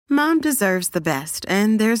Mom deserves the best,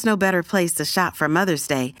 and there's no better place to shop for Mother's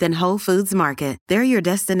Day than Whole Foods Market. They're your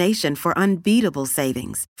destination for unbeatable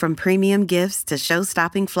savings, from premium gifts to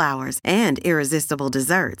show-stopping flowers and irresistible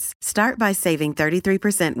desserts. Start by saving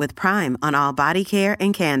 33% with Prime on all body care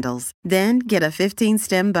and candles. Then get a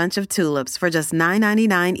 15-stem bunch of tulips for just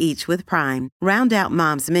 $9.99 each with Prime. Round out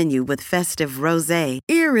Mom's menu with festive rosé,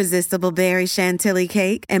 irresistible berry chantilly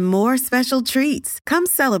cake, and more special treats. Come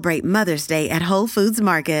celebrate Mother's Day at Whole Foods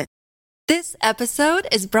Market. This episode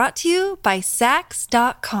is brought to you by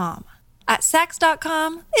Sax.com. At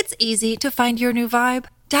Sax.com, it's easy to find your new vibe.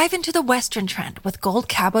 Dive into the Western trend with gold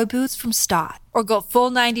cowboy boots from Stott, or go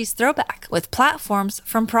full 90s throwback with platforms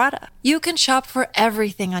from Prada. You can shop for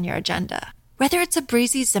everything on your agenda, whether it's a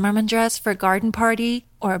breezy Zimmermann dress for a garden party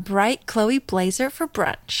or a bright Chloe blazer for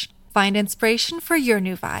brunch. Find inspiration for your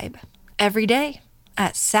new vibe every day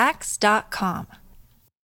at Sax.com.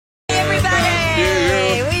 Hey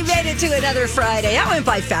everybody! We made it to another Friday. That went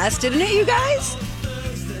by fast, didn't it, you guys?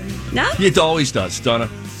 No? It always does, Donna.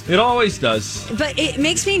 It always does. But it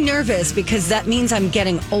makes me nervous because that means I'm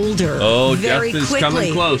getting older. Oh, very death is quickly.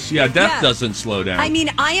 coming close. Yeah, death doesn't slow down. I mean,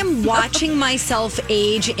 I am watching myself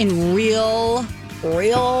age in real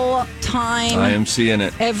time. I am seeing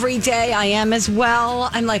it. Every day I am as well.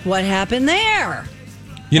 I'm like, what happened there?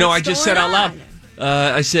 You know, What's I just going said out loud, on?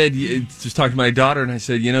 I said, just talking to my daughter, and I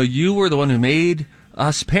said, you know, you were the one who made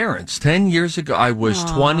us parents. 10 years ago, I was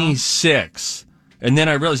 26. And then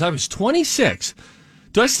I realized I was 26.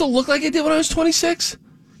 Do I still look like I did when I was 26?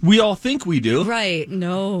 We all think we do. Right.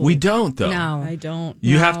 No. We don't, though. No. I don't.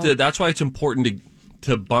 You have to, that's why it's important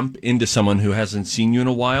to bump into someone who hasn't seen you in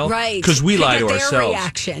a while. Right. Because we lie to their ourselves.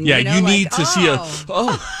 reaction, yeah, you know, you like, need to see a,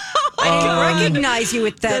 I can recognize you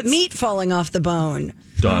with that meat falling off the bone.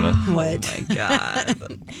 Donna. What? Oh my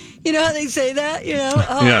God. You know how they say that? You know?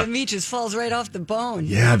 Oh, Yeah. the meat just falls right off the bone.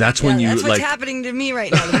 Yeah, that's when you That's what's like. happening to me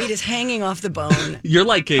right now. The meat is hanging off the bone. You're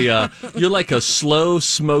like a slow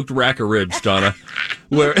smoked rack of ribs, Donna,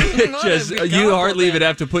 where it just you hardly even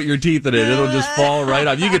have to put your teeth in it; it'll just fall right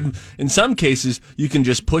off. You can, in some cases, you can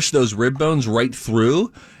just push those rib bones right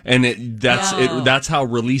through, and that's how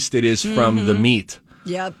released it is from the meat.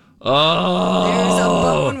 Yep. Oh, There's a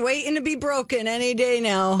bone waiting to be broken any day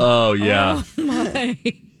now. Oh yeah.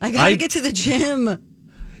 I gotta get to the gym.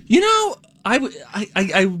 You know, I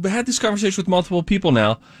had this conversation with multiple people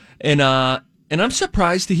now, and I'm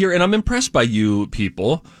surprised to hear, and I'm impressed by you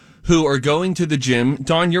people who are going to the gym.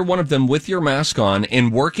 Dawn, you're one of them with your mask on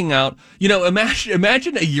and working out. You know,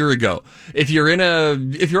 imagine a year ago if you're on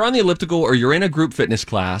the elliptical or you're in a group fitness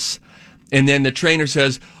class. And then the trainer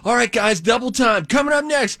says, all right, guys, double time. Coming up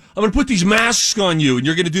next, I'm going to put these masks on you, and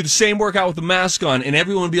you're going to do the same workout with the mask on. And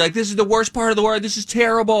everyone will be like, this is the worst part of the world. This is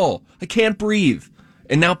terrible. I can't breathe.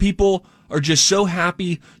 And now people are just so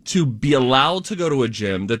happy to be allowed to go to a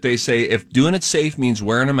gym that they say, if doing it safe means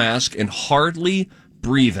wearing a mask and hardly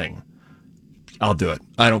breathing, I'll do it.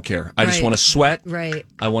 I don't care. I just want to sweat. Right.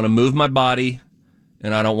 I want to move my body,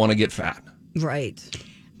 and I don't want to get fat. Right.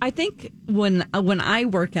 I think when I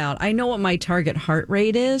work out, I know what my target heart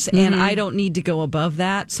rate is, and I don't need to go above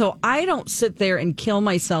that. So I don't sit there and kill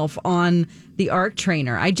myself on the arc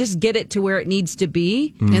trainer. I just get it to where it needs to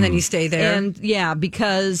be. And then you stay there. And yeah,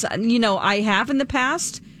 because, you know, I have in the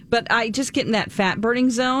past, but I just get in that fat burning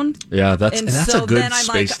zone. Yeah, that's so a good then I'm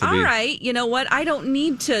space like, to be. all right, you know what? I don't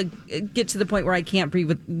need to get to the point where I can't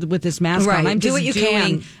breathe with this mask Right. on. I'm Do just what you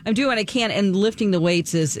can. I'm doing what I can, and lifting the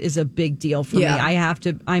weights is a big deal for me. I have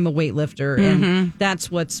to. I'm a weightlifter, and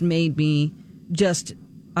that's what's made me just,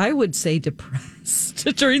 I would say, depressed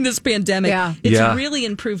during this pandemic. Yeah. It's Yeah. really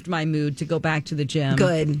improved my mood to go back to the gym.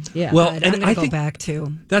 Good. Yeah. Well, Good. and I'm going I to go think back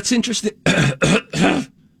too. that's interesting.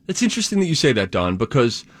 It's interesting that you say that, Don,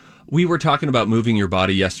 because we were talking about moving your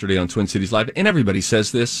body yesterday on Twin Cities Live, and everybody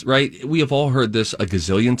says this, right? We have all heard this a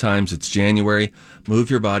gazillion times. It's January. Move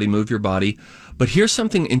your body, move your body. But here's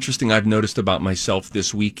something interesting I've noticed about myself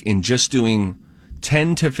this week in just doing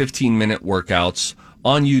 10 to 15-minute workouts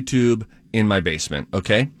on YouTube in my basement,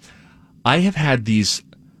 okay? I have had these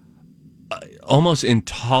almost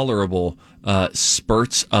intolerable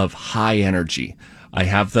spurts of high energy. I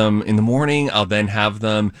have them in the morning. I'll then have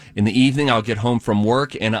them in the evening. I'll get home from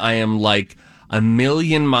work and I am like a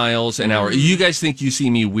million miles an hour. You guys think you see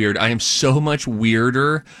me weird. I am so much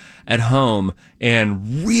weirder at home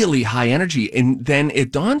and really high energy. And then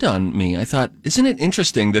it dawned on me. I thought, isn't it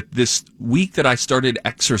interesting that this week that I started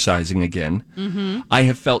exercising again, I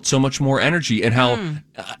have felt so much more energy, and how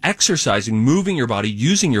exercising, moving your body,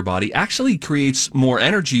 using your body actually creates more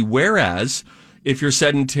energy. Whereas if you're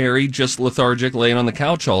sedentary, just lethargic, laying on the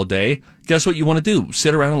couch all day, guess what you want to do?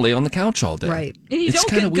 Sit around and lay on the couch all day. Right. And you It's don't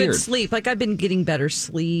kinda get good weird. sleep. Like I've been getting better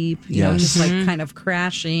sleep, you know, Yes. just like kind of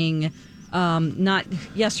crashing. Not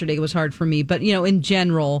yesterday was hard for me, but you know, in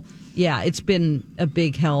general, yeah, it's been a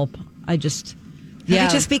big help. Just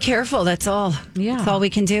be careful. That's all. Yeah. That's all we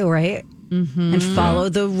can do, right? Mm-hmm. And follow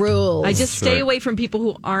the rules. I just stay right. away from people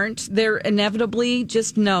who aren't. They're inevitably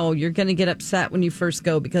just know you're going to get upset when you first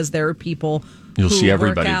go because there are people You'll who see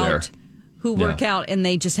everybody work out, there. who Yeah. work out and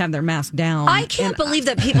they just have their mask down. I can't And believe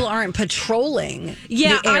that people aren't patrolling.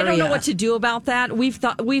 Yeah, the I don't know area. what to do about that. We've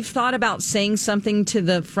thought about saying something to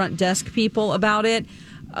the front desk people about it.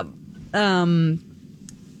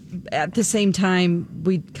 At the same time,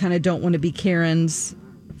 we kind of don't want to be Karens.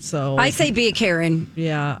 So I say be a Karen.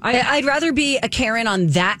 yeah, I'd rather be a Karen on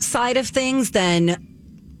that side of things than,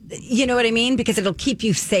 you know what I mean? Because it'll keep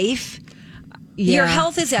you safe. yeah. Your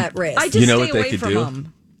health is at risk. I just You know stay what they away could from do?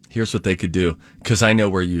 them. Here's what they could do, because I know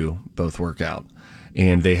where you both work out.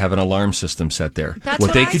 And they have an alarm system set there. That's what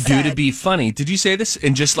what they I could do to said. be funny. Did you say this?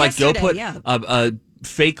 And just like go Yesterday, put yeah. a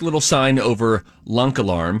fake little sign over lunk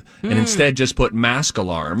alarm and instead just put mask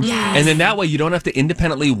alarm. Yes. And then that way you don't have to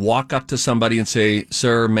independently walk up to somebody and say,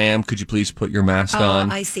 "Sir, ma'am, could you please put your mask on?"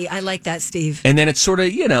 I see. I like that, Steve. And then it's sort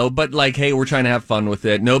of, but like, hey, we're trying to have fun with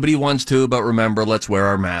it. Nobody wants to, but remember, let's wear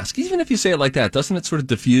our mask. Even if you say it like that, doesn't it sort of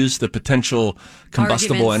diffuse the potential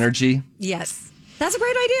combustible Arguments. energy? Yes. That's a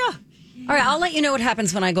great idea. All right, I'll let you know what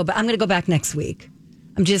happens when I go back. I'm going to go back next week.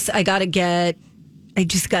 I just got to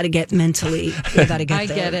get mentally. I got to get I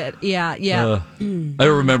there. get it. Yeah. I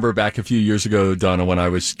remember back a few years ago, Donna, when I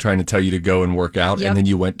was trying to tell you to go and work out, Yep. and then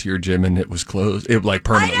you went to your gym and it was closed. It like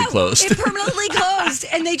permanently closed. It permanently closed,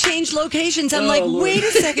 and they changed locations. I'm like, wait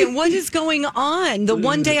a second, what is going on? The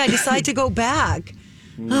one day I decide to go back.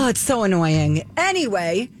 Oh, it's so annoying.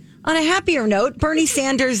 Anyway, on a happier note, Bernie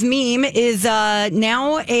Sanders' meme is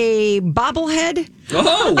now a bobblehead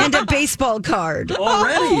and a baseball card.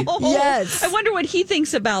 Already? Yes. I wonder what he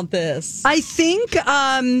thinks about this. I think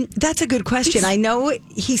that's a good question. I know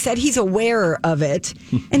he said he's aware of it,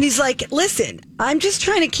 and he's like, "Listen, I'm just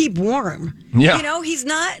trying to keep warm." Yeah. You know, he's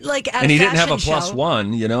not like at And a he didn't have a fashion plus show.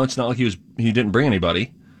 one. It's not like he didn't bring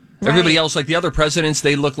anybody. Everybody else, like the other presidents,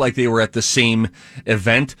 they looked like they were at the same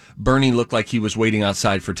event. Bernie looked like he was waiting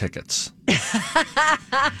outside for tickets. And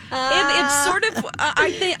it's sort of,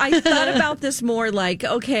 I thought about this more like,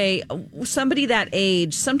 okay, somebody that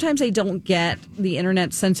age, sometimes they don't get the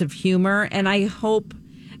internet sense of humor. And I hope,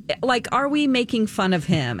 like, are we making fun of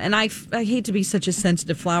him? And I hate to be such a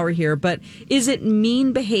sensitive flower here, but is it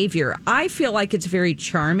mean behavior? I feel like it's very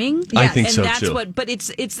charming. I think and so, that's too. but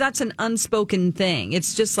that's an unspoken thing.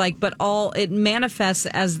 It's just like, it manifests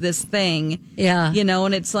as this thing. Yeah.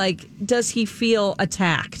 And it's like, does he feel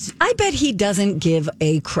attacked? I bet he doesn't give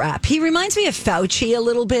a crap. He reminds me of Fauci a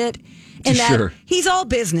little bit. In that Sure. he's all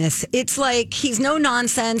business. It's like he's no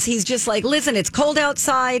nonsense. He's just like, listen, it's cold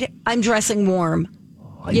outside. I'm dressing warm.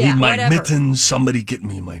 I Yeah, need my whatever. mittens. Somebody get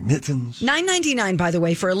me my mittens. $9.99, by the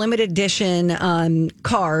way, for a limited edition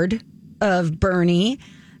card of Bernie.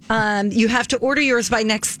 You have to order yours by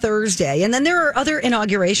next Thursday. And then there are other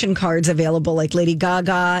inauguration cards available, like Lady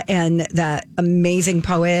Gaga and that amazing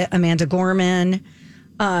poet, Amanda Gorman.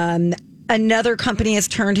 Another company has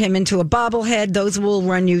turned him into a bobblehead. Those will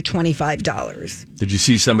run you $25. Did you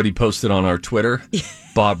see somebody posted on our Twitter?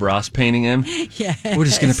 Bob Ross painting him? Yes. We're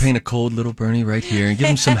just going to paint a cold little Bernie right here and give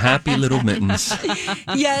him some happy little mittens.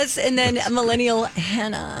 Yes, and then Millennial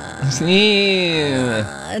Hannah Yeah.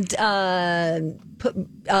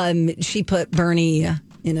 she put Bernie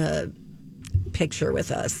in a picture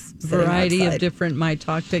with us. sitting Variety of outside. different My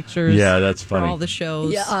Talk pictures. Yeah, that's for funny. all the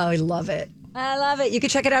shows. Yeah, oh, I love it. I love it. You can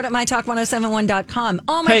check it out at mytalk1071.com.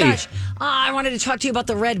 Oh my Hey. gosh. I wanted to talk to you about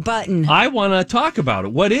the red button. I want to talk about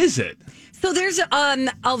it. What is it? So there's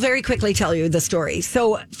I'll very quickly tell you the story.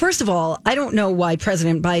 So first of all, I don't know why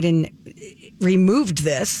President Biden removed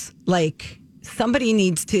this. Like, somebody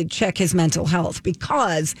needs to check his mental health,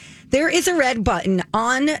 because there is a red button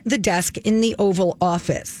on the desk in the Oval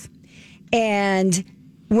Office. And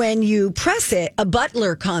when you press it, a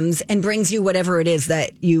butler comes and brings you whatever it is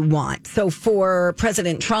that you want. So for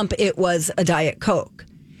President Trump, it was a Diet Coke.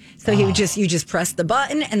 So you just press the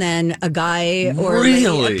button, and then a guy or lady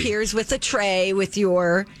Really? appears with a tray with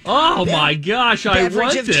your Oh my gosh, I beverage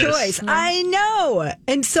want of this. choice. I know.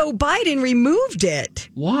 And so Biden removed it.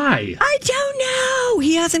 Why? I don't know.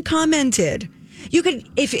 He hasn't commented. You could,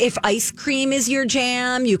 if ice cream is your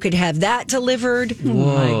jam, you could have that delivered. Oh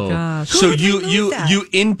my gosh. So would remove that? you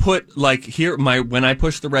input like here when I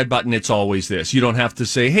push the red button, it's always this. You don't have to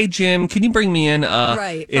say, "Hey Jim, can you bring me in?"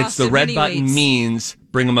 Right. It's the Frosted red Mini button Wheats. means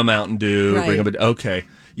bring him a Mountain Dew. Right. Bring him okay.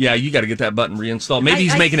 Yeah, you got to get that button reinstalled. Maybe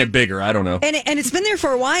he's making it bigger. I don't know. And it's been there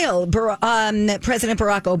for a while. President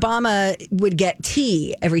Barack Obama would get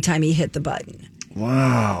tea every time he hit the button.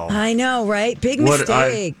 Wow. I know, right? Big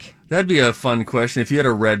mistake. That'd be a fun question. If you had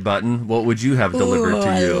a red button, what would you have delivered Ooh,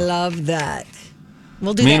 to you? I love that.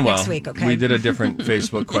 We'll do Meanwhile, that next week, okay? we did a different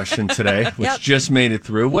Facebook question today, which Yep. just made it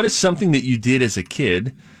through. What is something that you did as a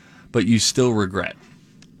kid, but you still regret?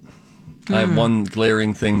 I have one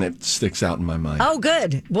glaring thing that sticks out in my mind. Oh,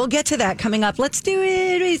 good. We'll get to that coming up. Let's do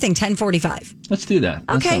it. What do you think? 10:45. Let's do that.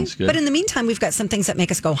 That Okay. sounds good. But in the meantime, we've got some things that make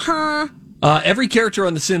us go, huh? Every character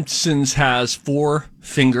on The Simpsons has 4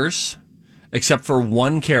 fingers, except for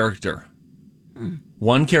one character.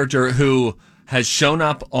 One character who has shown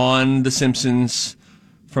up on The Simpsons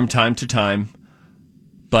from time to time,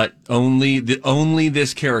 but only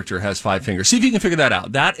this character has 5 fingers. See if you can figure that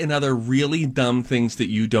out. That and other really dumb things that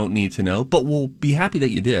you don't need to know, but we'll be happy that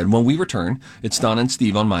you did. When we return, it's Donna and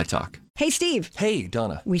Steve on My Talk. Hey, Steve. Hey,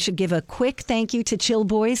 Donna. We should give a quick thank you to Chill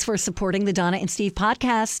Boys for supporting the Donna and Steve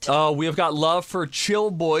podcast. We have got love for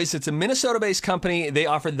Chill Boys. It's a Minnesota-based company. They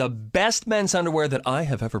offer the best men's underwear that I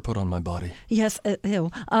have ever put on my body. Yes,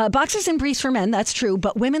 boxers and briefs for men, that's true,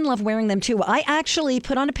 but women love wearing them too. I actually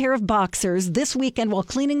put on a pair of boxers this weekend while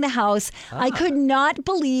cleaning the house. I could not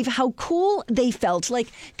believe how cool they felt, like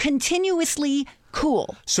continuously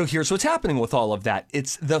cool. So here's what's happening with all of that.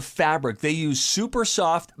 It's the fabric. They use super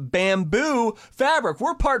soft bamboo fabric.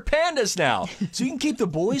 We're part pandas now. So you can keep the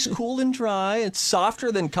boys cool and dry. It's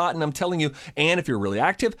softer than cotton, I'm telling you. And if you're really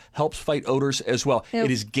active, helps fight odors as well. Yep.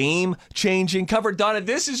 It is game-changing cover. Donna,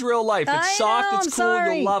 this is real life. It's I soft, know, it's I'm cool,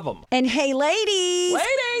 sorry. you'll love them. And hey, ladies,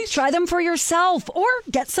 try them for yourself or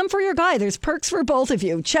get some for your guy. There's perks for both of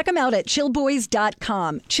you. Check them out at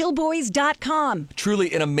chillboys.com. Chillboys.com.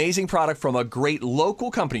 Truly an amazing product from a great local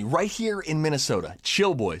company right here in Minnesota.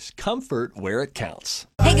 Chill Boys, comfort where it counts.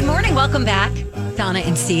 Hey, good morning. Welcome back. Donna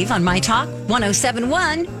and Steve on My Talk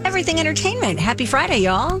 1071, Everything Entertainment. Happy Friday,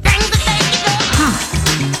 y'all. Things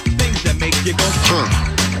that make you go,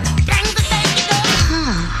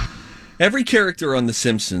 Every character on The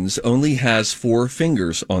Simpsons only has 4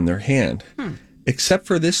 fingers on their hand, except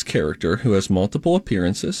for this character who has multiple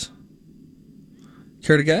appearances.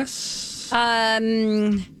 Care to guess? How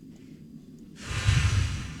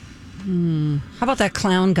about that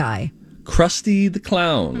clown guy? Krusty the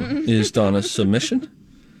Clown is Donna's submission.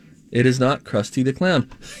 It is not Krusty the Clown.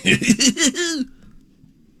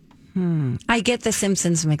 I get The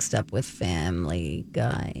Simpsons mixed up with Family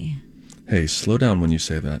Guy. Hey, slow down when you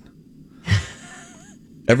say that.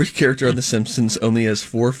 Every character on The Simpsons only has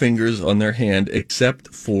 4 fingers on their hand except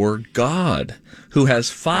for God, who has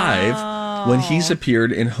 5 when he's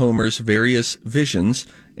appeared in Homer's various visions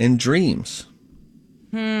and dreams.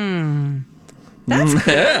 That's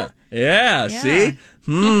cool. Yeah, see?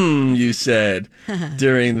 You said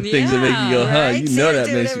during the things that make you go, huh? right? You See, know I that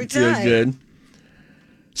do it makes every you feel time. good.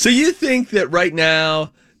 So you think that right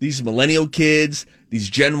now, these millennial kids, these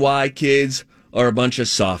Gen Y kids, are a bunch of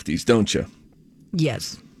softies, don't you?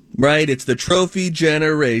 Yes. Right? It's the trophy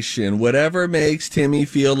generation. Whatever makes Timmy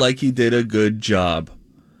feel like he did a good job.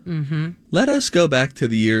 Let us go back to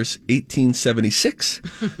the years 1876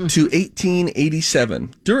 to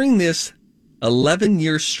 1887. During this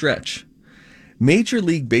 11-year stretch, Major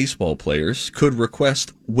League Baseball players could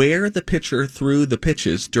request where the pitcher threw the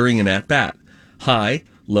pitches during an at-bat, high,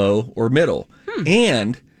 low, or middle.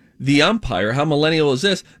 And the umpire, how millennial is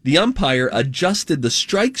this? The umpire adjusted the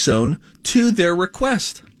strike zone to their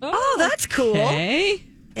request. Oh, that's cool. Okay.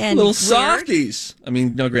 And Little weird. softies. I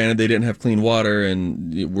mean, no, granted, they didn't have clean water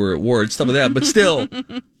and were at war and stuff like that, but still,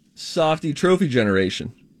 softy trophy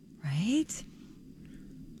generation. Right?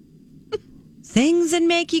 Things that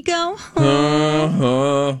make you go,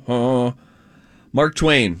 Mark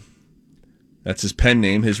Twain. That's his pen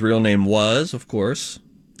name. His real name was, of course,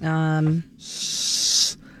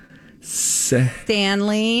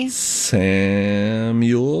 Stanley Samuel.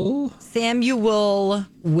 Samuel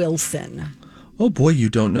Wilson. Oh boy, you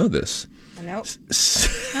don't know this. Nope.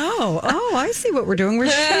 Oh, I see what we're doing. We're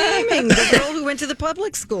shaming the girl who went to the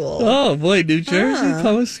public school. Oh boy, New Jersey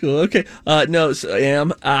public school. Okay, no,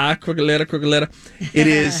 crooked. It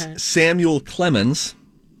is Samuel Clemens.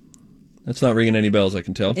 That's not ringing any bells, I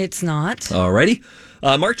can tell. It's not. Alrighty.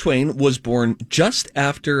 Mark Twain was born just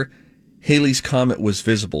after Halley's Comet was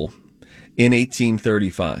visible in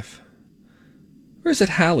 1835. Or is it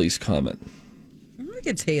Halley's Comet?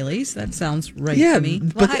 think it's Haley's. That sounds right Yeah, to me.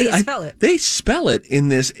 Well, how do you spell it? They spell it in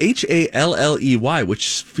this Halley,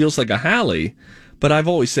 which feels like a Hallie, but I've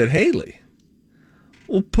always said Haley.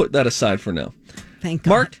 We'll put that aside for now. Thank God.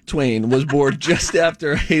 Mark Twain was born just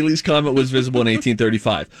after Halley's Comet was visible in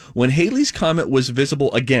 1835. When Halley's Comet was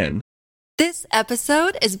visible again, This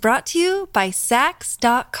episode is brought to you by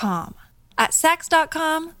Sax.com. At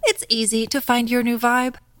Sax.com, it's easy to find your new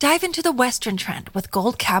vibe. Dive into the Western trend with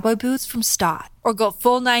gold cowboy boots from Stott, or go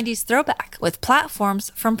full 90s throwback with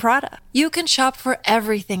platforms from Prada. You can shop for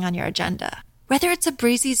everything on your agenda, whether it's a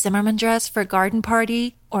breezy Zimmermann dress for a garden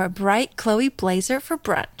party or a bright Chloe blazer for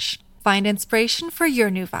brunch. Find inspiration for your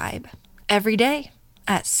new vibe every day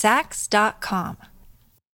at Sax.com.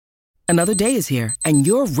 Another day is here, and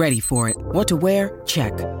you're ready for it. What to wear?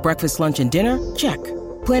 Check. Breakfast, lunch, and dinner? Check.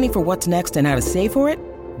 Planning for what's next and how to save for it?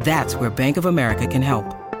 That's where Bank of America can help.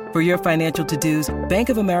 For your financial to-dos, Bank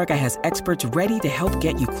of America has experts ready to help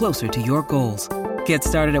get you closer to your goals. Get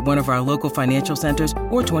started at one of our local financial centers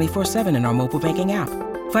or 24/7 in our mobile banking app.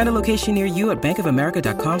 Find a location near you at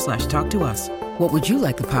bankofamerica.com/talktous. What would you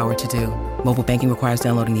like the power to do? Mobile banking requires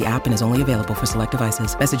downloading the app and is only available for select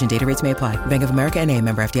devices. Message and data rates may apply. Bank of America N.A.,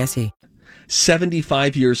 member FDIC.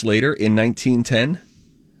 75 years later, in 1910,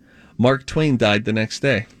 Mark Twain died the next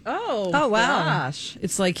day. Oh, wow. gosh.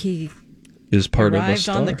 It's like he Is part of a arrived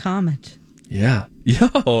star. on the comet. Yeah.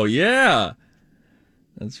 Oh, yeah.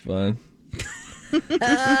 That's fun.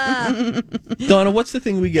 Donna, what's the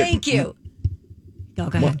thing we get? Thank you. Go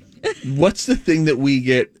ahead. What's the thing that we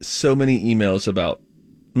get so many emails about,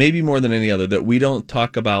 maybe more than any other, that we don't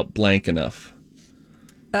talk about blank enough?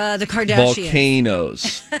 The Kardashians.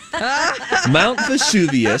 Volcanoes. Mount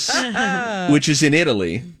Vesuvius, which is in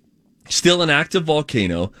Italy, still an active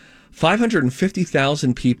volcano.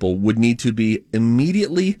 550,000 people would need to be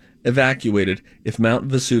immediately evacuated if Mount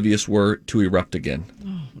Vesuvius were to erupt again.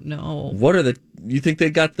 No. What are you think they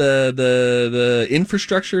got the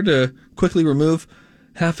infrastructure to quickly remove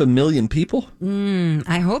 500,000 people?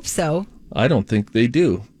 I hope so. I don't think they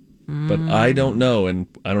do. But I don't know, and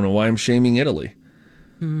I don't know why I'm shaming Italy.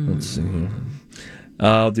 Let's see.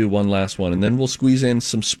 I'll do one last one, and then we'll squeeze in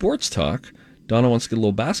some sports talk. Donna wants to get a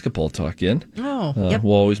little basketball talk in. Oh.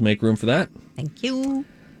 We'll always make room for that. Thank you.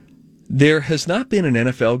 There has not been an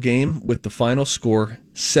NFL game with the final score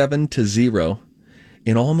 7-0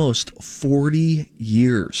 in almost 40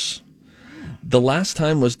 years. The last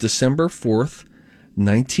time was December 4th,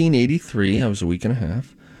 1983. That was a week and a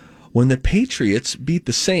half, when the Patriots beat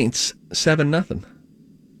the Saints 7-0.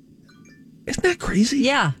 Isn't that crazy?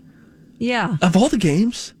 Yeah. Yeah. Of all the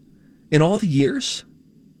games in all the years.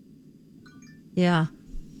 Yeah.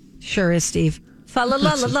 Sure is, Steve. Fa la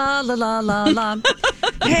la la la la la la.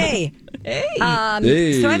 Hey. Hey.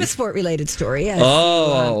 So I have a sport related story. As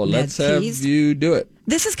Let's have teased. you do it.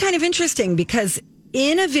 This is kind of interesting because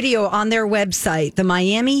in a video on their website, the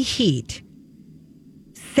Miami Heat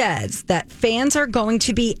says that fans are going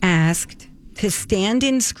to be asked to stand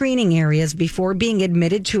in screening areas before being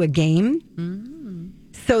admitted to a game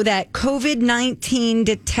so that COVID-19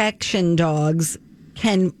 detection dogs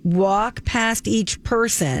can walk past each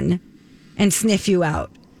person and sniff you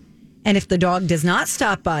out. And if the dog does not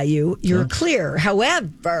stop by you, you're clear.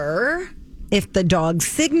 However, if the dog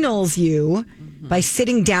signals you by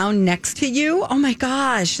sitting down next to you, oh my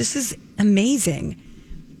gosh, this is amazing.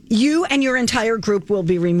 You and your entire group will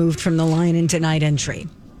be removed from the line and denied entry.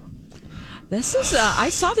 This is, I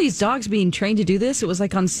saw these dogs being trained to do this. It was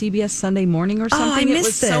like on CBS Sunday Morning or something. I It was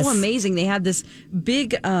missed this. so amazing. They had this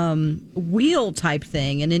big wheel type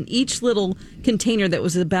thing, and in each little container that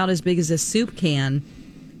was about as big as a soup can,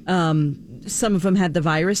 some of them had the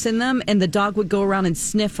virus in them, and the dog would go around and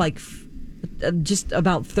sniff like just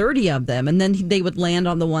about 30 of them, and then they would land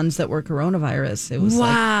on the ones that were coronavirus. It was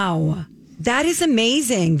Wow. That is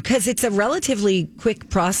amazing because it's a relatively quick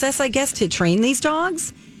process, I guess, to train these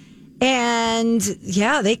dogs. And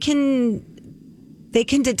yeah, they can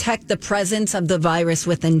detect the presence of the virus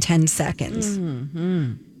within 10 seconds.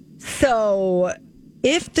 Mm-hmm. So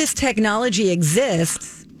if this technology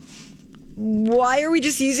exists, why are we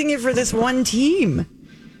just using it for this one team?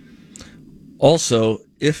 Also,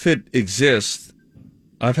 if it exists,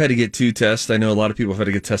 I've had to get 2 tests. I know a lot of people have had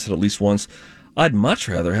to get tested at least once. I'd much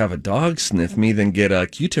rather have a dog sniff me than get a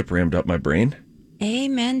Q-tip rammed up my brain.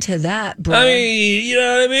 Amen to that, bro. I mean, you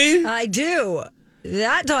know what I mean? I do.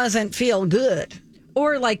 That doesn't feel good.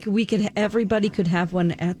 or like everybody could have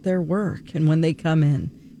one at their work, and when they come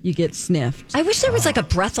in, you get sniffed. I wish there was like a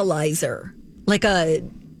breathalyzer, like a,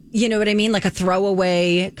 you know what I mean? Like a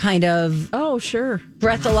throwaway kind of Oh, sure.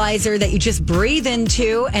 breathalyzer that you just breathe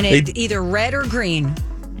into and it's either red or green.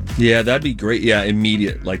 Yeah, that'd be great. Yeah,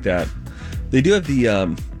 immediate like that. They do have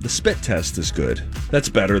the spit test is good. That's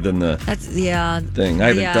better than the thing. I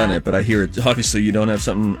haven't done it, but I hear it. Obviously, you don't have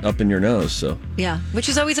something up in your nose, so yeah, which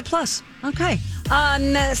is always a plus. Okay.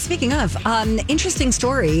 Speaking of, interesting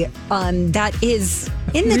story that is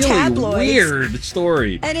in the really tabloids. Weird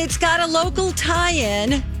story, and it's got a local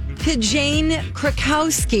tie-in to Jane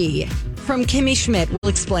Krakowski from Kimmy Schmidt. We'll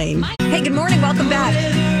explain. Hey, good morning. Welcome back.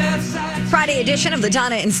 Friday edition of the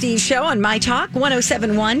Donna and Steve Show on My Talk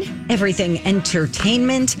 107.1 Everything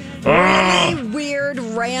Entertainment. Really weird,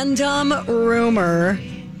 random rumor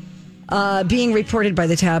being reported by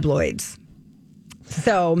the tabloids.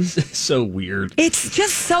 So weird. It's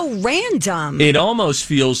just so random. It almost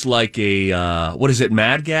feels like a what is it,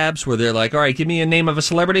 Mad Gabs, where they're like, all right, give me a name of a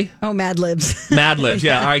celebrity. Oh, Mad Libs. Mad Libs,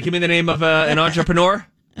 yeah. All right, give me the name of an entrepreneur.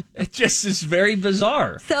 It just is very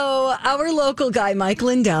bizarre. So our local guy, Mike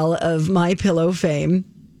Lindell of My Pillow fame,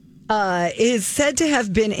 is said to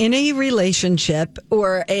have been in a relationship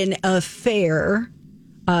or an affair,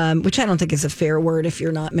 which I don't think is a fair word if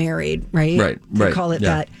you're not married, right? Right. To call it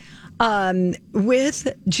that. With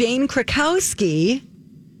Jane Krakowski,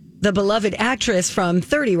 the beloved actress from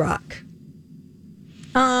 30 Rock.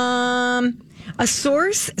 A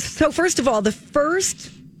source. So first of all, the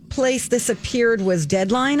first place this appeared was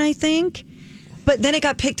Deadline, I think, but then it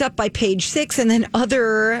got picked up by Page Six and then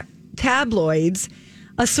other tabloids.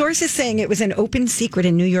 A source is saying it was an open secret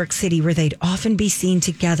in New York City where they'd often be seen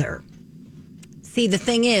together. See, the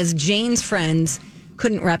thing is, Jane's friends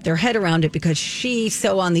couldn't wrap their head around it because she's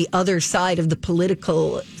so on the other side of the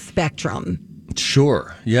political spectrum.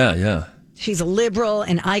 Sure. Yeah. She's a liberal,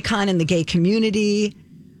 an icon in the gay community.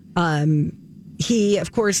 He,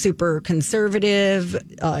 of course, super conservative,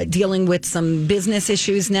 dealing with some business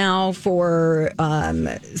issues now for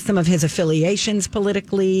some of his affiliations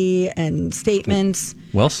politically and statements.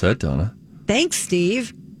 Well said, Donna. Thanks,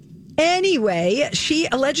 Steve. Anyway, she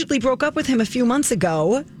allegedly broke up with him a few months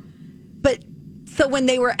ago. But so when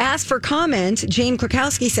they were asked for comment, Jane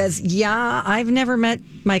Krakowski says, yeah, I've never met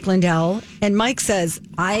Mike Lindell. And Mike says,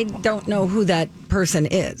 I don't know who that person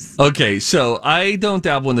is. Okay, so I don't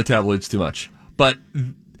dabble in the tabloids too much. But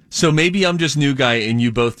so maybe I'm just new guy and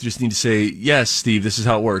you both just need to say, yes, Steve, this is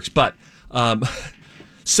how it works. But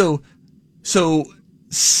so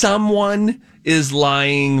someone is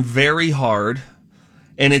lying very hard.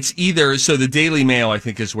 And it's either, so the Daily Mail, I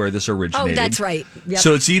think, is where this originated. Oh, that's right. Yep.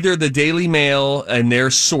 So it's either the Daily Mail and their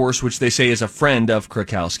source, which they say is a friend of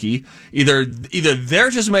Krakowski. Either they're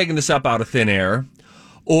just making this up out of thin air,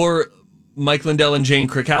 or Mike Lindell and Jane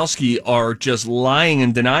Krakowski are just lying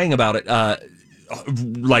and denying about it,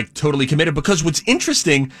 like totally committed. Because what's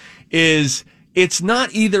interesting is it's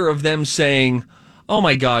not either of them saying, oh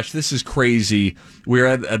my gosh, this is crazy. We were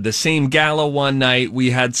at the same gala one night.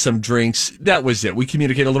 We had some drinks. That was it. We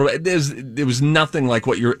communicated a little bit. It was nothing like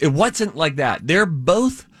it wasn't like that. They're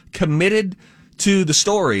both committed to the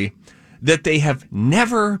story that they have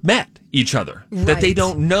never met each other, right. That they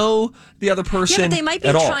don't know the other person. Yeah, but they might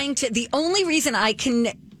be trying to. The only reason I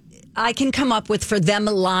can come up with for them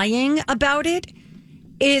lying about it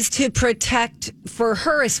is to protect, for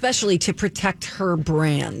her especially, to protect her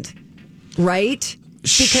brand, right?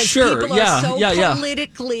 Because people are so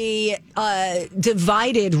politically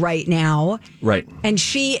divided right now. Right. And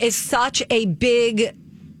she is such a big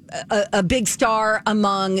star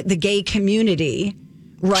among the gay community,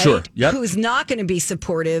 right? Sure. Yep. Who's not going to be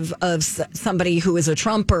supportive of somebody who is a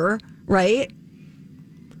Trumper, right?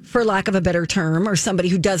 For lack of a better term, or somebody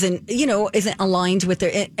who doesn't, isn't aligned with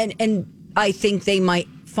their, and I think they might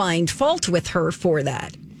find fault with her for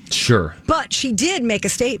that. Sure. But she did make a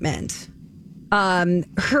statement.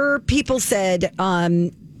 Her people said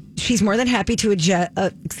she's more than happy to address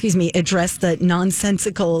the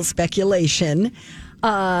nonsensical speculation.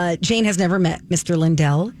 Jane has never met Mr.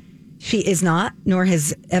 Lindell. She is not, nor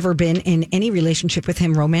has ever been in any relationship with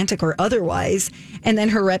him, romantic or otherwise. And then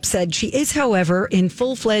her rep said she is, however, in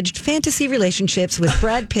full-fledged fantasy relationships with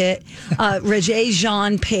Brad Pitt,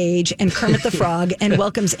 Regé-Jean Page, and Kermit the Frog, and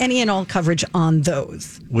welcomes any and all coverage on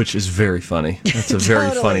those. Which is very funny. That's a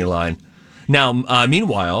very funny line. Now,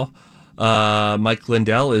 meanwhile, Mike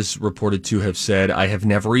Lindell is reported to have said, I have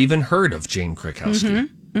never even heard of Jane Krakowski.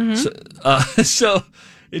 So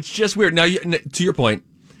it's just weird. Now, to your point,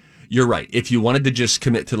 you're right. If you wanted to just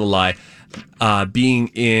commit to the lie, being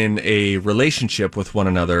in a relationship with one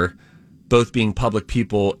another, both being public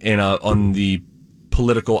people on the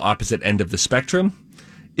political opposite end of the spectrum,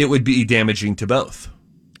 it would be damaging to both.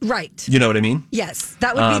 Right. You know what I mean? Yes.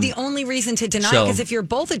 That would be the only reason to deny, because if you're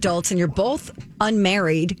both adults and you're both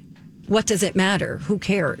unmarried, what does it matter? Who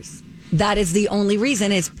cares? that is the only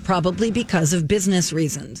reason. It's probably because of business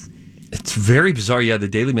reasons. It's very bizarre. Yeah, the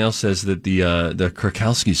Daily Mail says that the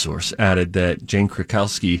Krakowski source added that Jane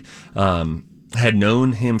Krakowski had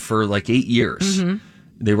known him for like 8 years. Mm-hmm.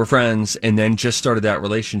 They were friends and then just started that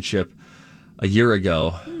relationship a year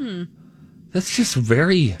ago. That's just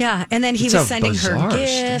very... Yeah, and then he was sending her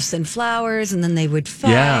gifts and flowers, and then they would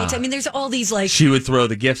fight. Yeah. I mean, there's all these like... She would throw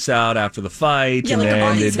the gifts out after the fight, and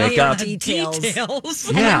then they'd make up. Details.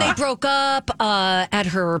 And then they broke up at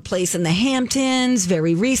her place in the Hamptons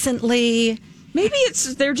very recently. Maybe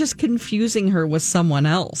they're just confusing her with someone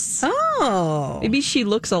else. Oh. Maybe she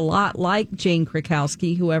looks a lot like Jane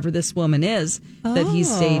Krakowski, whoever this woman is that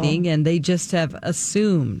he's dating, and they just have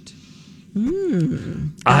assumed. I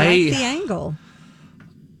like the angle.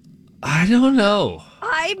 I don't know.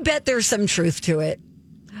 I bet there's some truth to it.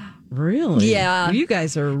 Really? Yeah. You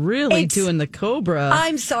guys are really doing the Cobra.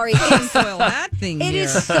 I'm sorry. Spoil that thing. It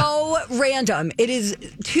is so random. It is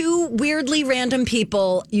two weirdly random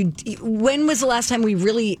people. When was the last time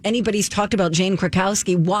anybody's talked about Jane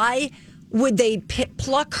Krakowski? Why would they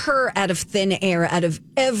pluck her out of thin air, out of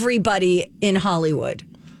everybody in Hollywood?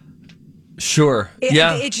 Sure.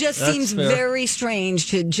 It just seems fair. very strange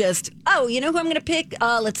to just, you know who I'm going to pick?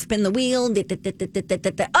 Let's spin the wheel. Jane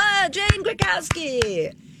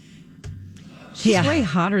Krakowski. She's way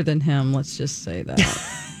hotter than him, let's just say that.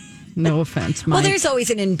 No offense, Mike. Well, there's always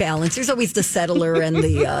an imbalance. There's always the settler and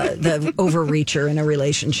the overreacher in a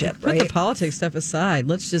relationship, right? Put the politics stuff aside.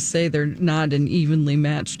 Let's just say they're not an evenly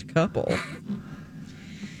matched couple. All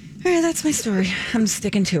right, that's my story. I'm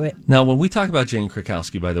sticking to it. Now, when we talk about Jane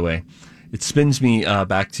Krakowski, by the way, it spins me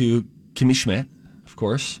back to Kimmy Schmidt, of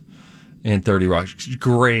course, in 30 Rock. She's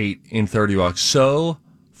great in 30 Rock. So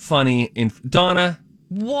funny. Donna.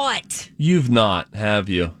 What? You've not, have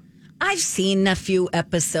you? I've seen a few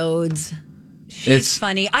episodes. She's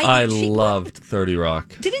funny. I loved 30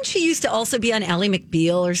 Rock. Didn't she used to also be on Ally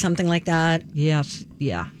McBeal or something like that? Yeah.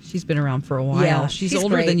 She's been around for a while. Yeah, she's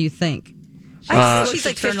older than you think. She's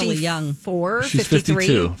like 54, young. She's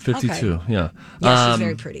 53? 52, okay. Yeah. Yeah, she's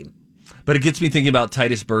very pretty. But it gets me thinking about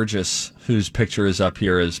Titus Burgess, whose picture is up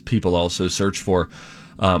here as people also search for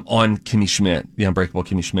on Kimmy Schmidt, the Unbreakable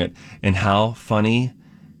Kimmy Schmidt, and how funny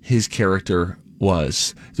his character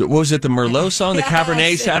was. What was it, the Merlot song, the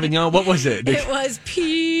Cabernet Sauvignon? What was it? It was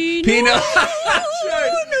Pinot. That's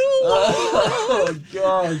right. Oh,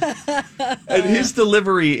 God. And his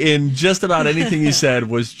delivery in just about anything he said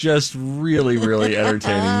was just really, really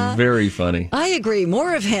entertaining. Very funny. I agree.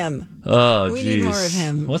 More of him. Oh, we need more of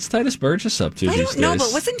him. What's Titus Burgess up to I these don't know,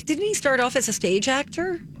 days? but didn't he start off as a stage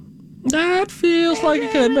actor? That feels like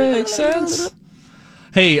it could make sense.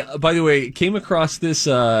 Hey, by the way, came across this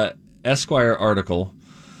Esquire article,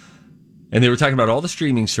 and they were talking about all the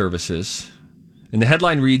streaming services. And the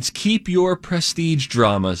headline reads, "Keep your prestige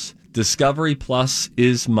dramas. Discovery Plus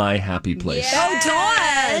is my happy place." Yes. Oh,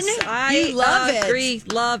 Dawn! I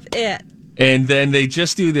love it. And then they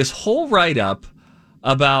just do this whole write-up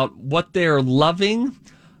about what they're loving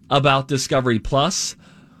about Discovery Plus,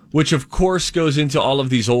 which of course goes into all of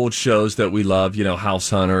these old shows that we love, House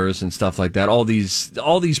Hunters and stuff like that. All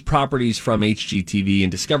these properties from HGTV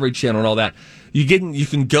and Discovery Channel and all that. You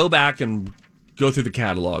can go back and go through the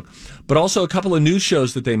catalog. But also a couple of new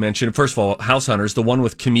shows that they mentioned. First of all, House Hunters, the one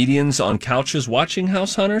with comedians on couches watching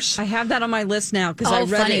House Hunters. I have that on my list now because I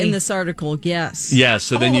read it in this article. Yes. Yeah,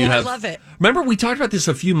 so then you have... I love it. Remember, we talked about this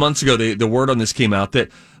a few months ago. The word on this came out that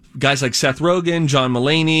guys like Seth Rogen, John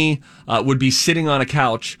Mulaney would be sitting on a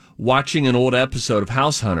couch watching an old episode of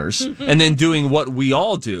House Hunters and then doing what we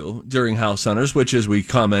all do during House Hunters, which is we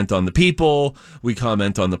comment on the people, we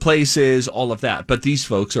comment on the places, all of that. But these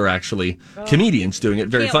folks are actually comedians doing it.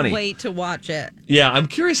 Very funny. Can't wait to watch it. Yeah, I'm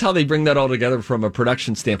curious how they bring that all together from a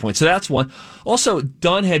production standpoint. So that's one. Also,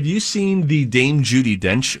 Dawn, have you seen the Dame Judi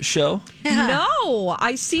Dench show? No,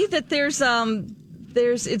 I see that there's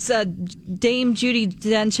it's a Dame Judi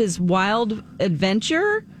Dench's Wild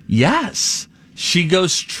Adventure. Yes. She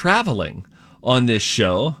goes traveling on this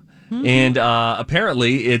show, and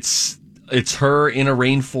apparently it's her in a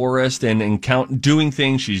rainforest and doing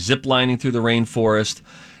things. She's ziplining through the rainforest,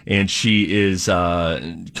 and she is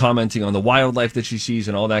commenting on the wildlife that she sees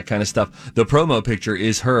and all that kind of stuff. The promo picture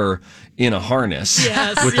is her in a harness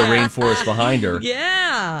with the rainforest behind her.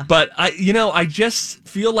 Yeah. But I just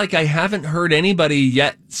feel like I haven't heard anybody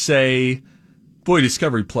yet say, "Boy,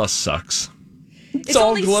 Discovery Plus sucks." It's all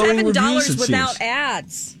only glowing $7 reviews, without seems.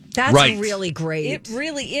 ads. That's right. really great. It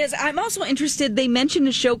really is. I'm also interested. They mentioned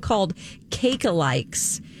a show called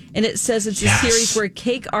Cake-alikes, and it says it's a series where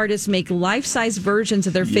cake artists make life-size versions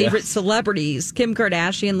of their favorite celebrities: Kim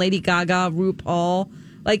Kardashian, Lady Gaga, RuPaul.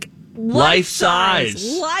 Like, Life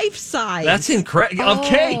size. Life size. That's incredible. Of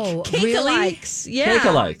cake. Cake-alikes. Yeah.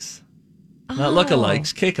 Cake-alikes. Not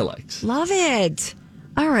look-alikes, cake-alikes. Love it.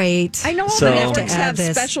 All right. I know all So- the networks have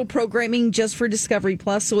this. special programming just for Discovery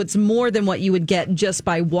Plus, so it's more than what you would get just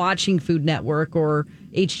by watching Food Network or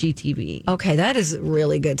HGTV. Okay, that is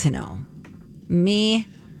really good to know. Me,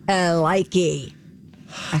 likey.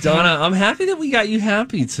 Donna, I'm happy that we got you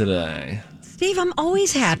happy today. Steve, I'm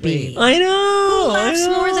always happy. I know. Who laughs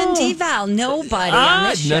more than D-Val? Nobody on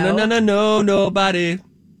this show. No, nobody.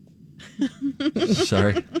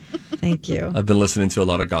 Sorry. Thank you. I've been listening to a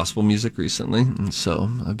lot of gospel music recently, and so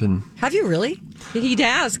I've been... Have you really? He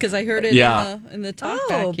has, because I heard it in the talk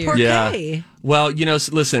back here. Poor Yeah. Kay. Well,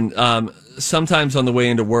 listen, sometimes on the way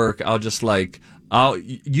into work, I'll just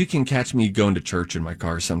you can catch me going to church in my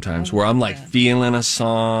car sometimes where I'm like feeling a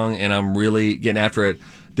song and I'm really getting after it.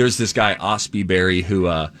 There's this guy, Osby Berry, who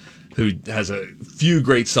has a few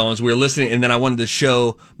great songs. We were listening, and then I wanted to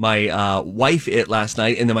show my wife it last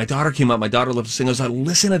night, and then my daughter came up. My daughter loved to sing. I was like,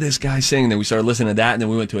 listen to this guy sing. And then we started listening to that, and then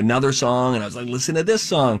we went to another song, and I was like, listen to this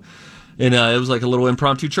song. And it was like a little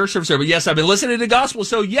impromptu church service there. But yes, I've been listening to gospel.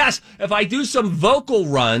 So yes, if I do some vocal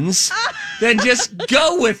runs, then just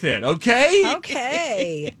go with it, okay?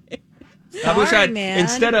 Okay. I wish Sorry, I man.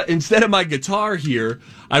 instead of my guitar here,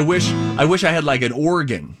 I wish I had like an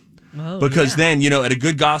organ. Because then, at a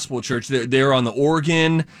good gospel church, they're on the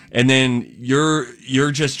organ, and then you're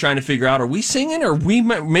just trying to figure out, are we singing or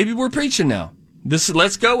maybe we're preaching now?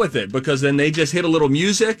 Let's go with it, because then they just hit a little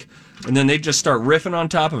music, and then they just start riffing on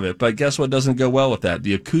top of it. But guess what doesn't go well with that?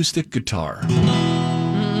 The acoustic guitar.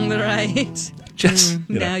 Right. Just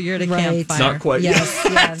Now you're at a Right. campfire. not quite. Yes,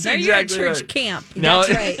 yes. Now you're at exactly church right. camp. Now,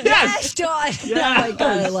 That's right. Yes, Dawn. Oh my God,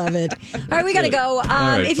 I love it. All right, we got to go.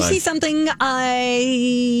 right, if you fine. see something,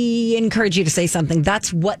 I encourage you to say something.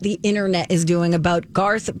 That's what the internet is doing about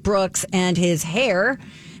Garth Brooks and his hair.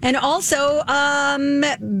 And also,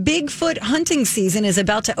 Bigfoot hunting season is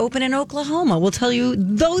about to open in Oklahoma. We'll tell you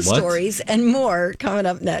those What? stories and more coming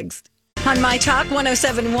up next. On My Talk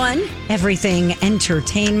 107.1, Everything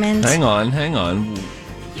Entertainment. hang on.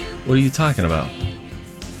 What are you talking about?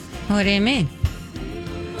 What do you mean?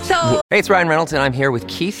 So, Hey, it's Ryan Reynolds, and I'm here with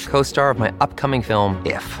Keith, co-star of my upcoming film,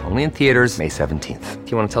 If, only in theaters May 17th.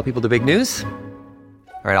 Do you want to tell people the big news?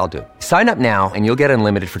 All right, I'll do it. Sign up now and you'll get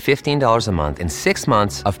unlimited for $15 a month and 6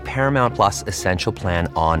 months of Paramount Plus Essential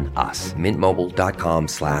Plan on us.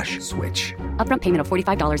 MintMobile.com/switch. Upfront payment of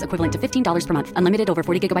 $45 equivalent to $15 per month. Unlimited over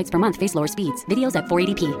 40 gigabytes per month. Face lower speeds. Videos at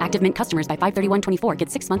 480p. Active Mint customers by 531.24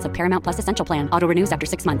 get 6 months of Paramount Plus Essential Plan. Auto renews after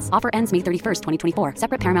 6 months. Offer ends May 31st, 2024.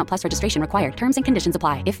 Separate Paramount Plus registration required. Terms and conditions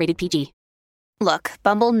apply if rated PG. Look,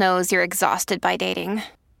 Bumble knows you're exhausted by dating.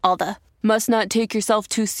 All the must not take yourself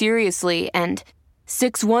too seriously and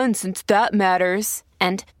 6'1" since that matters.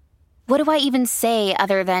 And what do I even say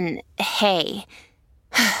other than hey?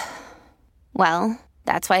 Well,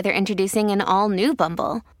 that's why they're introducing an all-new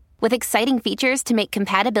Bumble with exciting features to make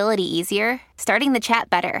compatibility easier, starting the chat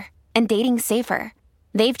better, and dating safer.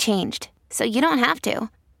 They've changed, so you don't have to.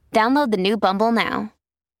 Download the new Bumble now.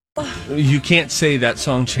 You can't say that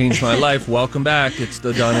song changed my life. Welcome back. It's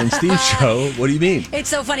the Donna and Steve show. What do you mean? it's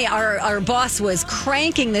so funny. Our boss was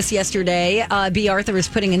cranking this yesterday. B. Arthur is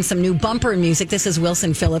putting in some new bumper music. This is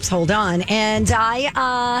Wilson Phillips. Hold on. And it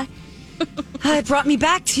brought me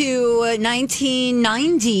back to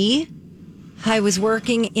 1990. I was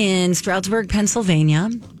working in Stroudsburg, Pennsylvania,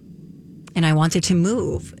 and I wanted to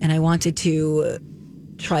move, and I wanted to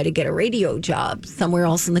try to get a radio job somewhere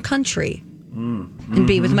else in the country and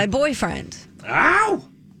be with my boyfriend. Ow!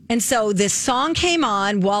 And so this song came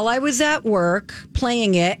on while I was at work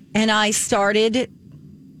playing it, and I started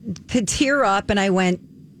to tear up, and I went,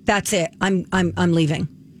 "That's it. I'm leaving.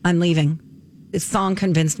 I'm leaving." This song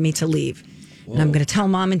convinced me to leave, and I'm going to tell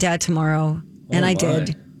mom and dad tomorrow, and I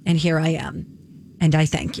did, and here I am, and I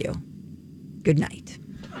thank you. Good night.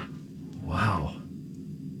 Wow.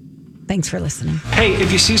 Thanks for listening. Hey,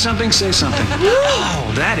 if you see something, say something.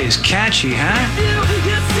 Oh, that is catchy, huh?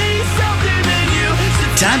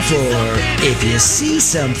 Time for If You See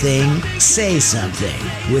Something, Say Something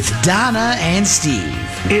with Donna and Steve.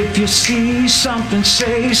 If you see something,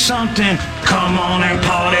 say something. Come on and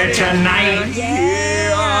party tonight.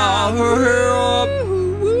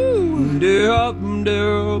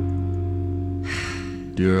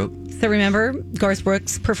 So remember, Garth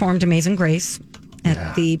Brooks performed Amazing Grace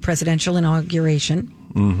at the presidential inauguration.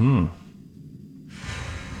 Mm-hmm.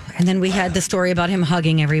 And then we had the story about him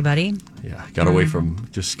hugging everybody. Yeah, got away from,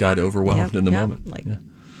 just got overwhelmed in the moment. Like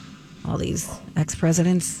all these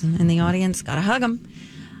ex-presidents in the audience, got to hug them.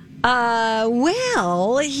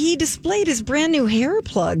 Well, he displayed his brand new hair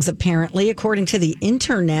plugs, apparently, according to the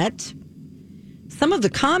internet. Some of the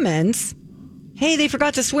comments, hey, they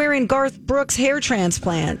forgot to swear in Garth Brooks' hair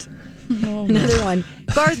transplant. Oh, another one,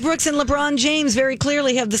 Garth Brooks and LeBron James very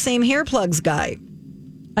clearly have the same hair plugs guy.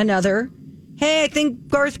 Another, hey, I think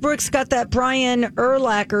Garth Brooks got that Brian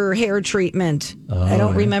Urlacher hair treatment. I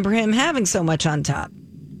don't remember him having so much on top.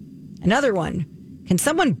 Another one, can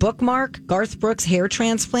someone bookmark Garth Brooks' hair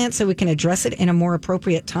transplant so we can address it in a more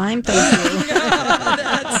appropriate time? Thank you.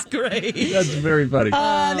 That's great. That's very funny.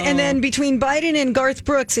 And then between Biden and Garth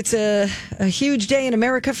Brooks, it's a huge day in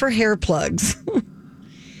America for hair plugs.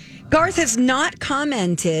 Garth has not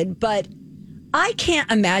commented, but I can't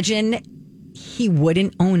imagine he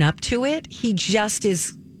wouldn't own up to it. He just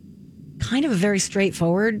is kind of a very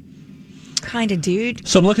straightforward kind of dude.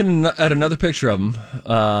 So I'm looking at another picture of him.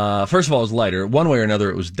 First of all, it's lighter. One way or another,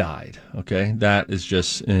 it was dyed. Okay, that is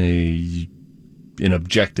just an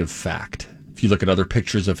objective fact. If you look at other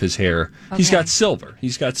pictures of his hair, he's got silver.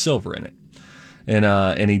 He's got silver in it,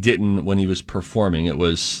 and he didn't when he was performing. It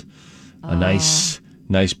was a nice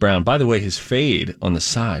brown. By the way, his fade on the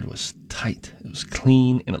side was tight. It was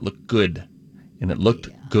clean, and it looked good.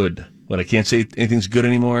 Good. But I can't say anything's good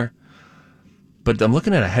anymore. But I'm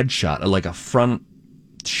looking at a headshot, like a front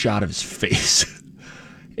shot of his face.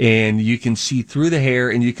 And you can see through the hair,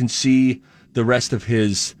 and you can see the rest of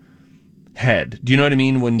his head. Do you know what I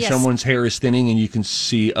mean? When someone's hair is thinning, and you can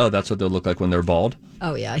see, oh, that's what they'll look like when they're bald.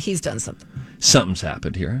 Oh, yeah, he's done something. Something's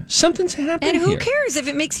happened here. Something's happened here. And who here. cares if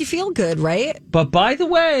it makes you feel good, right? But by the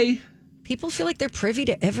way, people feel like they're privy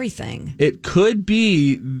to everything. It could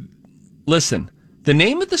be, listen, the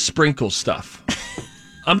name of the sprinkle stuff.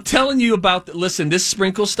 I'm telling you about, listen, this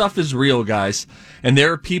sprinkle stuff is real, guys. And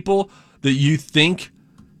there are people that you think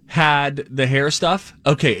had the hair stuff.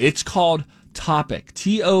 Okay, it's called Toppik.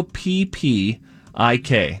 Toppik.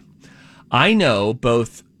 I know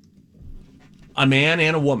both a man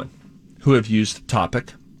and a woman who have used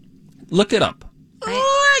Toppik. Look it up. Look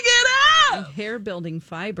it up! Hair building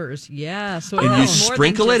fibers, yeah. So and you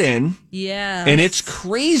sprinkle it in. Yeah. And it's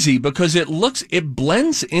crazy because it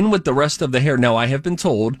blends in with the rest of the hair. Now, I have been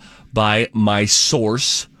told by my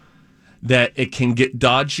source that it can get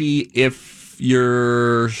dodgy if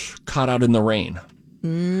you're caught out in the rain.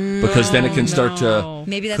 Because then it can start to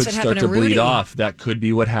maybe that's what happened to Rudy. Bleed off. That could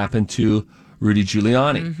be what happened to Rudy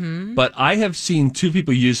Giuliani. Mm-hmm. But I have seen two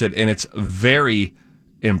people use it, and it's very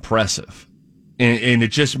impressive. And it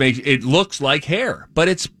just it looks like hair, but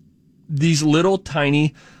it's these little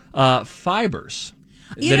tiny fibers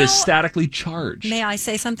that is statically charged. May I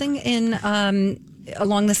say something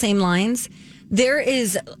along the same lines? There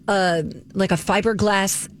is like a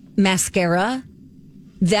fiberglass mascara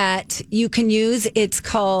that you can use. It's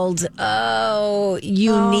called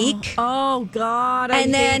Unique. Oh God!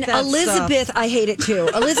 And then Elizabeth, I hate it too.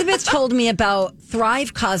 Elizabeth told me about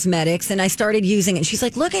Thrive Cosmetics, and I started using it. And she's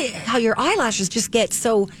like, "Look at how your eyelashes just get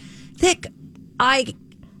so thick." I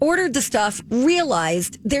ordered the stuff,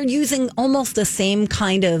 realized they're using almost the same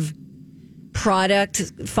kind of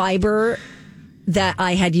product fiber that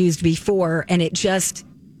I had used before, and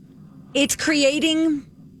it's creating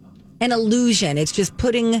an illusion. It's just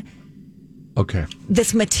putting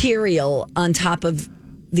this material on top of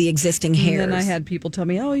the existing hairs. And then I had people tell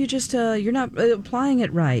me, "Oh, you just you're not applying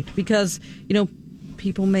it right," because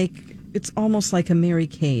people make it's almost like a Mary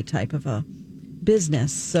Kay type of a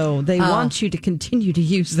business, so they want you to continue to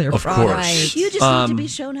use their product. Of course. You just need to be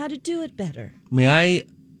shown how to do it better. May I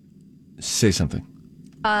say something?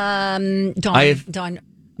 Dawn. Do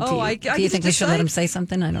you think we should let him say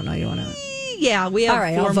something? I don't know. You want to? Yeah, we have all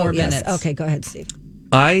right, 4 more minutes. Yes. Okay, go ahead, Steve.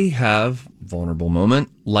 I have, vulnerable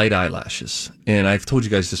moment, light eyelashes. And I've told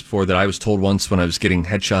you guys this before, that I was told once when I was getting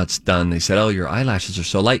headshots done, they said, "Oh, your eyelashes are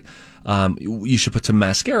so light. You should put some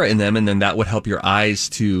mascara in them, and then that would help your eyes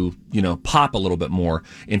to, pop a little bit more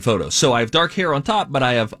in photos." So I have dark hair on top, but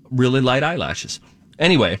I have really light eyelashes.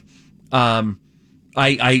 Anyway,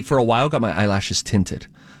 I for a while got my eyelashes tinted.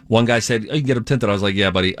 One guy said, "Oh, you can get them tinted." I was like,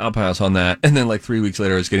 "Yeah, buddy, I'll pass on that." And then 3 weeks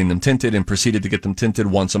later, I was getting them tinted and proceeded to get them tinted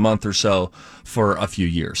once a month or so for a few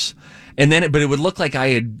years. And then, but it would look like I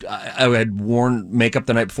had worn makeup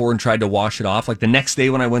the night before and tried to wash it off. Like the next day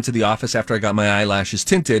when I went to the office after I got my eyelashes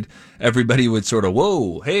tinted, everybody would sort of,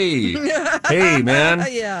 "Whoa, hey, hey, man."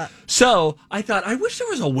 Yeah. So I thought, I wish there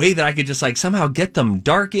was a way that I could just somehow get them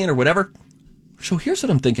dark in or whatever. So here's what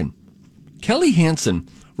I'm thinking. Kelly Hansen,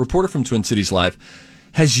 reporter from Twin Cities Live,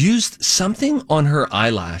 has used something on her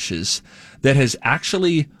eyelashes that has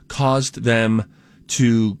actually caused them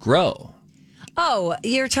to grow. Oh,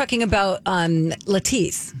 you're talking about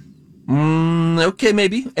Latisse. Okay,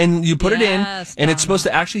 maybe. And you put it in, Yes, and it's supposed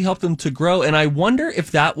to actually help them to grow. And I wonder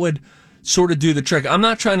if that would sort of do the trick. I'm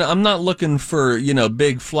not looking for,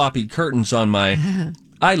 big floppy curtains on my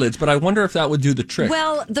eyelids, but I wonder if that would do the trick.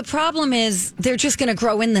 Well, the problem is they're just going to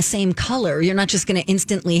grow in the same color. You're not just going to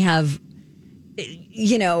instantly have,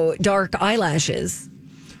 dark eyelashes.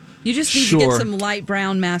 You just need to get some light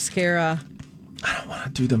brown mascara. I don't want to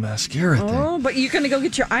do the mascara thing. Oh, but you're going to go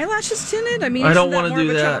get your eyelashes tinted? I mean, I don't want to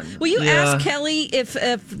do that. Will you ask Kelly if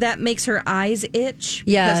that makes her eyes itch?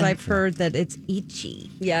 Yeah. Because I've heard that it's itchy.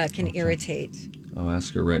 Yeah, it can irritate. I'll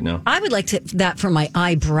ask her right now. I would like that for my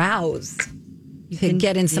eyebrows. You can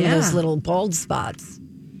get in some of those little bald spots.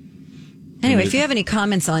 Anyway, if you have any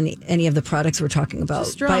comments on any of the products we're talking about,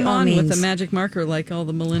 Just draw by them all on means. with a magic marker like all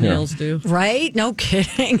the millennials do. Right? No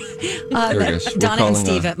kidding. There it is. We're Donna and calling,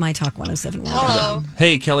 Steve at My Talk 107.1. Hello.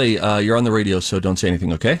 Hey, Kelly, you're on the radio, so don't say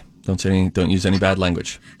anything, okay? Don't use any bad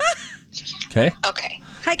language. Okay? Okay.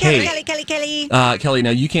 Hi, Kelly, Hey. Kelly. Kelly, now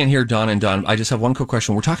you can't hear Don and Don. I just have one quick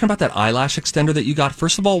question. We're talking about that eyelash extender that you got.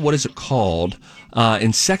 First of all, what is it called?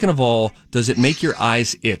 And second of all, does it make your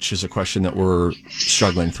eyes itch? Is a question that we're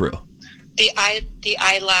struggling through. The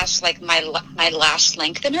eyelash, like my lash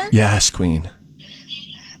lengthener? Yes, Queen.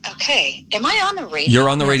 Okay. Am I on the radio? You're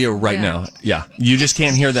on the radio right now. Yeah. You just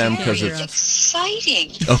can't hear them because it's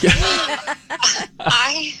exciting. okay.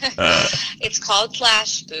 It's called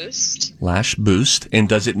Lash Boost. Lash Boost. And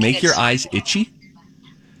does it make your eyes itchy?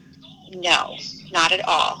 No, not at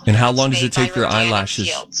all. And how long It's does it made take by your Rodan and eyelashes?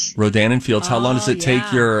 Fields. Rodan and Fields. How long does it take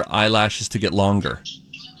yeah. your eyelashes to get longer?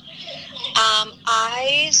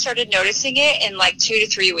 I started noticing it in like 2 to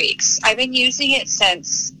 3 weeks. I've been using it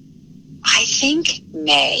since, I think,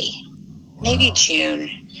 May, maybe June,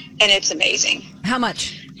 and it's amazing. How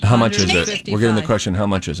much? How much is it? $155. We're getting the question. How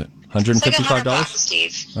much is it? It's like $155? $100,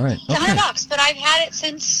 Steve. All right. It's $100, but I've had it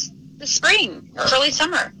since the spring, early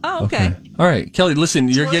summer. Oh, okay. All right, Kelly. Listen,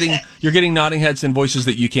 you're worth getting it. nodding heads and voices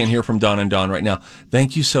that you can't hear from Don and Don right now.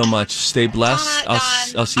 Thank you so much. Stay blessed. Don,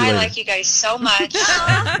 I'll see you I later. like you guys so much.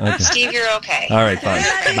 Okay. Steve, you're okay. All right, fine.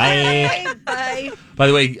 Bye. Bye. By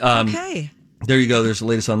the way, Okay. there you go. There's the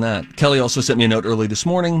latest on that. Kelly also sent me a note early this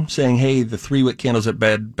morning saying, "Hey, the 3-wick candles at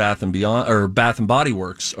Bed Bath and Beyond or Bath and Body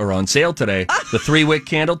Works are on sale today. The 3-wick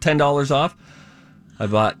candle, $10 off. I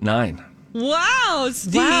bought 9. Wow,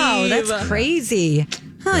 Steve. Wow, that's crazy.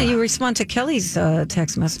 Huh, you respond to Kelly's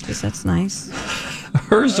text messages. That's nice.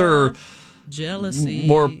 Hers are Jealousy.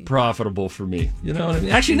 more profitable for me. You know what I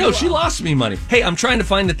mean? Actually, no, she lost me money. Hey, I'm trying to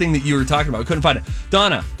find the thing that you were talking about. I couldn't find it.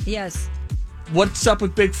 Donna, Yes. what's up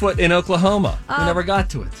with Bigfoot in Oklahoma? We never got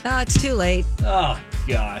to it. It's too late. Oh,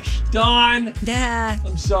 gosh. Dawn, Yeah.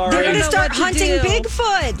 I'm sorry. They're going to know start what to hunting do.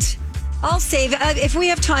 Bigfoot. I'll save if we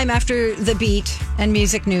have time after the beat and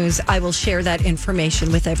music news, I will share that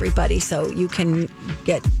information with everybody so you can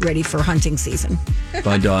get ready for hunting season.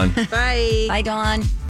 Bye, Dawn. Bye. Bye, Dawn.